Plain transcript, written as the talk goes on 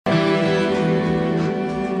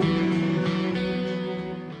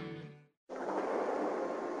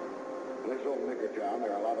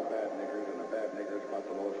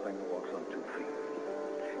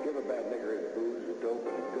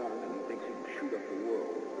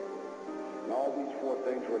All these four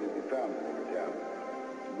things were to be found in Niggertown.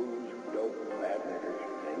 Booze, dope, bad niggers,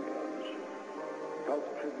 and guns. Tulsa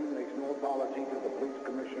Tribune makes no apology to the police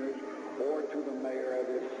commissioners or to the mayor of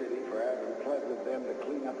this city for having pled with them to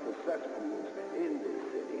clean up the cesspools in this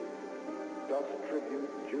city. Tulsa Tribune,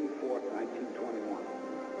 June 4th,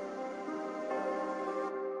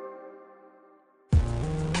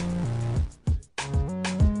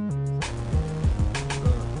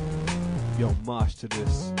 Yo, mosh to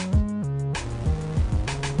this.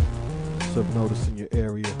 Serve notice in your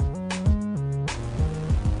area.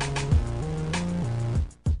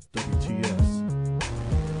 WTS.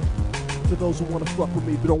 To those who wanna fuck with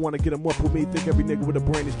me but don't wanna get them up with me, think every nigga with a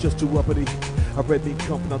brain is just too uppity. I read the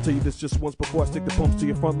Comp, and I'll tell you this just once before I stick the pumps to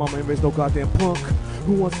your front. Mama ain't raised no goddamn punk.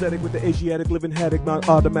 Who wants static with the Asiatic, living haddock,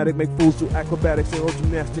 non-automatic, make fools do acrobatics and or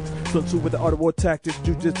gymnastics. Sun Tzu with the art of war tactics,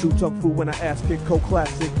 jujitsu, tongue fu when I ask it,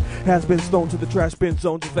 co-classic. Has been stoned to the trash bin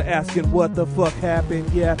zone just for asking what the fuck happened,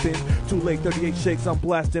 yapping. Too late, 38 shakes, I'm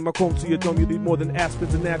blasting. My chrome to your dome, you need more than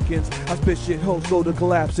aspens and napkins. I spit shit, hoes go to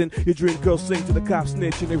collapsing. Your dream girls sing to the cops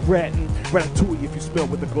snitching, they ratting. Ratatouille if you smell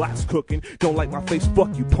with the glass cooking. Don't like my face,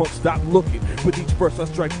 fuck you punk, stop looking. With each verse I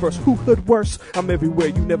strike first, who hood worse? I'm everywhere,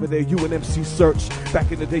 you never there, you an MC search.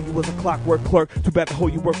 Back in the day you was a clockwork clerk. Too bad the hole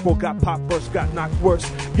you work for got popped first, got knocked worse.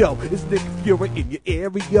 Yo, it's Nick Fury in your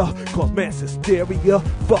area, cause mass hysteria.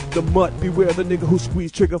 Fuck the mutt, beware the nigga who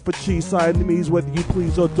squeeze trigger for cheese. Side enemies, whether you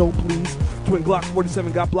please or don't please. Twin Glocks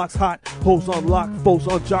 47 got blocks hot. Hoes on lock, foes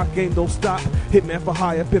on jock, game don't stop. Hitman for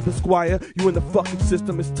hire, pimp and squire. You in the fucking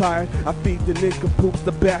system is tired. I feed the nigga poops,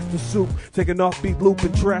 the bastard soup. Take an offbeat loop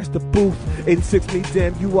and trash the booth. 86 me,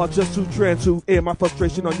 damn, you are just too trans to air my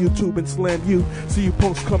frustration on YouTube and slam you. See you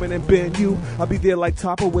punks coming and ban you. I'll be there like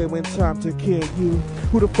Tupperware when time to can you.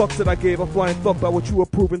 Who the fuck said I gave a flying fuck about what you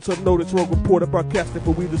approving? So notice rogue reporter broadcasting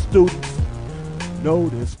for we the students.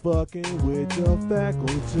 Notice fucking with your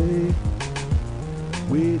faculty.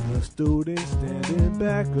 We the students standing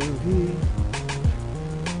back of he.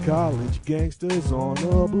 College gangsters on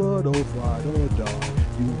a blood oath, ride or die.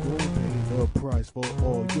 You gon' pay the price for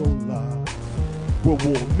all your lives. What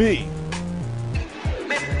will me?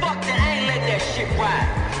 Man, fuck that, I ain't letting that shit ride.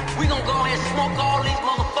 We gon' go ahead and smoke all these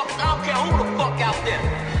motherfuckers. I don't care who the fuck out there.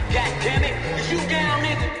 God damn it, is you down,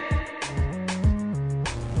 nigga?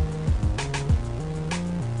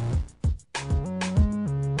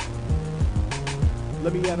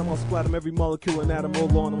 Let me at him, I'll splat him, every molecule and atom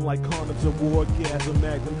roll on him like condoms and wargasm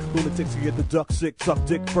magnum. Lunatics who get the duck sick, suck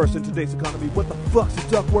dick first in today's economy. What the fuck's a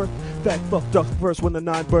duck worth? Fat fuck ducks first when the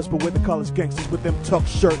 9 burst, but with the college gangsters with them tuck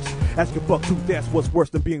shirts. Ask your buck tooth ass what's worse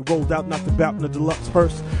than being rolled out, knocked about in a deluxe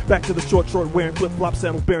hearse. Back to the short wearing flip-flop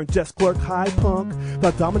sandals bearing desk clerk. Hi punk,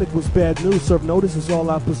 thought Dominic was bad news, serve notice is all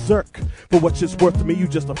out berserk. For what shit's worth to me, you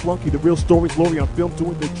just a flunky. The real story's Lori on film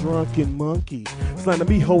doing the drunken monkey. Slander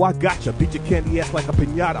me, ho, I gotcha. Beat your candy ass like a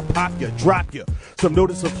pinata, pop ya, drop ya. Some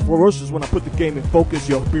notice of ferocious when I put the game in focus.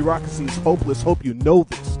 Your bureaucracy is hopeless, hope you know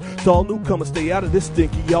this. To all newcomers, stay out of this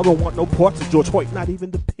stinky. Y'all don't want no parts of George Hoyt, not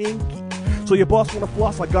even the pinky. So your boss wanna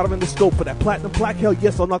floss like got him in the scope for that platinum plaque? Hell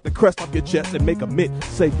yes, I'll knock the crest off your chest and make a mint,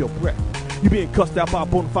 save your breath. You being cussed out by a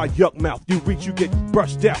bona fide yuck mouth. You reach, you get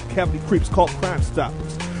brushed out. Cavity creeps called Crime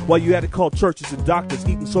Stoppers. While you had it called churches and doctors,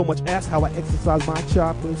 eating so much ass how I exercise my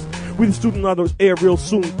choppers. We the student others air real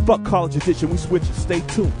soon. Fuck college edition, we switching, stay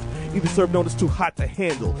tuned. Either serve notice too hot to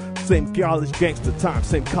handle. Same college gangster time,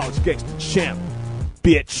 same college gangster channel.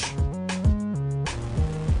 Bitch.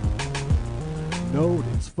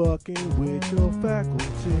 Notice fucking with your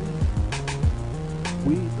faculty.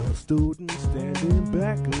 We the students standing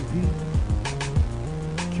back of you.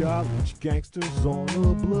 College gangsters on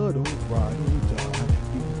a blood oath, ride or die.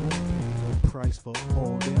 You gon' pay the price for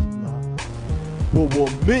all them lies. Well,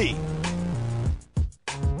 me,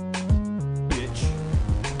 bitch.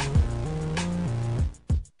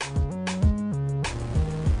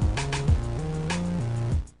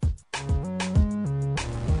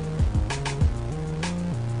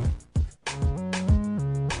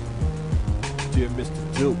 Dear Mr.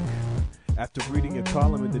 Duke, after reading a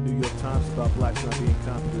column in the New York Times about blacks not being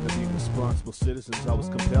competent and being responsible citizens, I was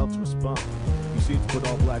compelled to respond. You seem to put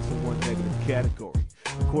all blacks in one negative category.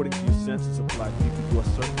 According to your census of black people, you are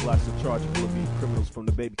certain blacks are chargeable of being criminals from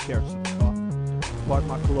the baby carriage of the coffin. Pardon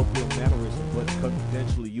my colloquial mannerism, but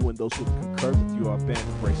confidentially, you and those who concur with you are a band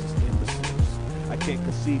of racist imbeciles. I can't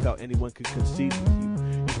conceive how anyone could concede with you.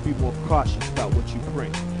 You should be more cautious about what you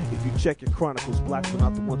bring. If you check your chronicles, blacks were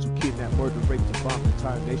not the ones who kidnapped, murdered, raped, and bombed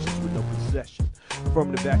entire nations with no possession.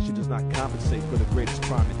 Affirmative action does not compensate for the greatest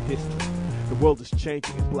crime in history. The world is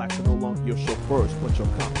changing, and blacks are no longer your chauffeurs, but your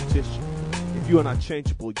competition. If you are not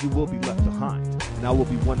changeable, you will be left behind. And I will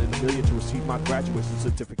be one in a million to receive my graduation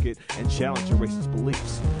certificate and challenge your racist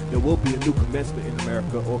beliefs. There will be a new commencement in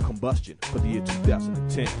America or combustion for the year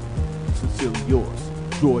 2010. Sincerely yours,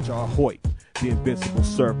 George R. Hoyt, the invincible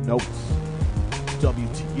serve notice.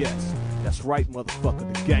 WTS. That's right,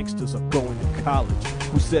 motherfucker, the gangsters are going to college.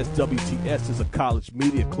 Who says WTS is a college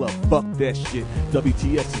media club? Fuck that shit.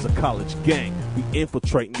 WTS is a college gang. We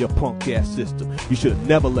infiltrating your punk ass system. You should have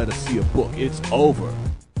never let us see a book. It's over.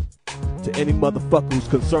 To any motherfucker who's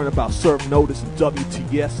concerned about serve notice and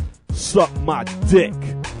WTS, suck my dick.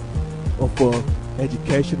 Or for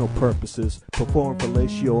educational purposes, perform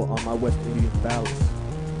fellatio on my West Indian phallus.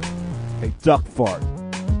 Hey, duck fart.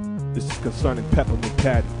 This is concerning Peppermint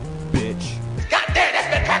Patty, bitch. God damn, that's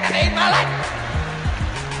the best crack I ate in my life.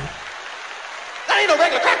 That ain't no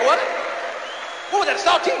regular cracker, was it? What was that, a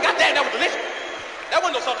saltine? God damn, that was delicious. That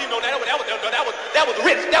wasn't no saltine, no, that was the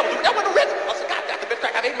Ritz. That wasn't the Ritz. I said, God, that's the best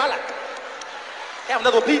crack I've ate in my life. Have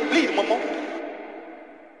another one, please, one more.